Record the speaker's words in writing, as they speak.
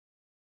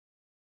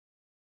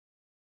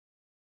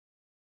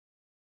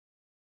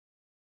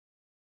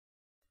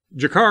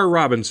Jacquecar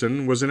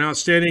Robinson was an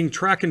outstanding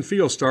track and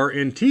field star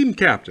and team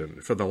captain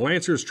for the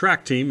Lancers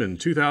track team in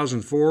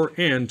 2004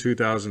 and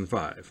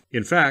 2005.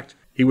 In fact,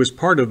 he was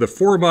part of the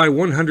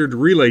 4x100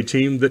 relay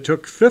team that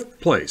took 5th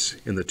place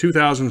in the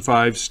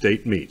 2005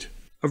 state meet.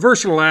 A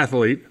versatile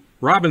athlete,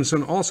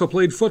 Robinson also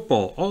played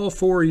football all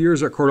 4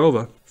 years at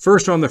Cordova,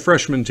 first on the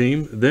freshman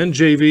team, then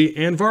JV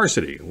and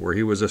varsity, where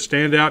he was a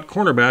standout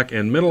cornerback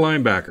and middle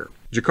linebacker.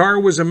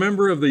 Jacquecar was a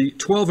member of the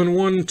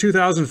 12-1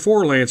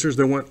 2004 Lancers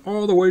that went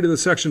all the way to the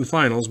section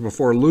finals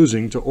before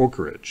losing to Oak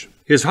Ridge.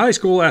 His high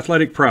school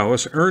athletic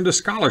prowess earned a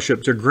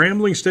scholarship to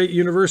Grambling State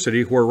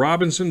University, where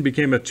Robinson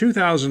became a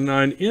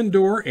 2009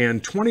 indoor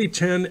and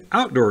 2010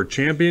 outdoor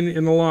champion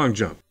in the long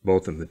jump,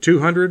 both in the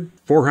 200,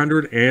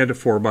 400, and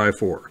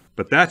 4x4.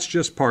 But that's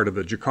just part of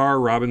the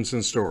Jacquecar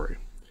Robinson story.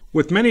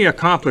 With many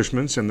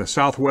accomplishments in the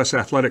Southwest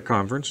Athletic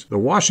Conference, the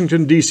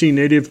Washington, D.C.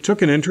 native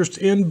took an interest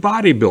in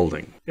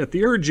bodybuilding. At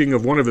the urging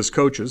of one of his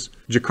coaches,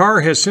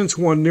 Jacquecar has since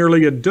won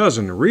nearly a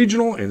dozen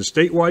regional and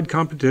statewide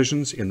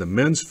competitions in the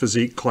men's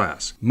physique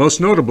class. Most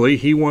notably,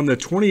 he won the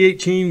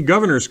 2018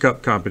 Governor's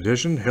Cup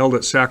competition held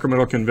at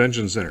Sacramento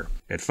Convention Center.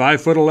 At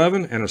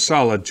 5'11" and a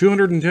solid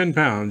 210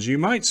 pounds, you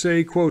might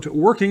say, quote,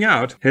 working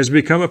out has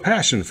become a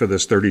passion for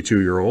this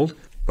 32-year-old.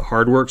 The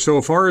hard work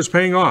so far is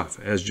paying off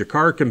as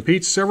Jacquecar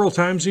competes several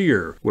times a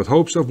year with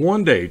hopes of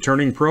one day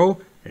turning pro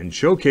and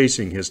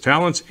showcasing his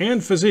talents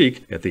and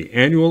physique at the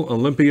annual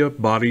Olympia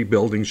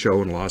Bodybuilding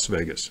Show in Las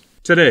Vegas.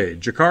 Today,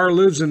 Jacquecar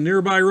lives in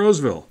nearby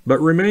Roseville,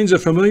 but remains a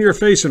familiar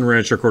face in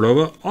Rancho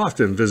Cordova,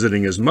 often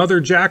visiting his mother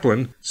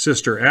Jacqueline,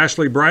 sister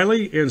Ashley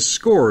Briley, and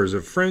scores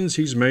of friends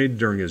he's made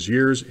during his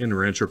years in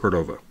Rancho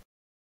Cordova.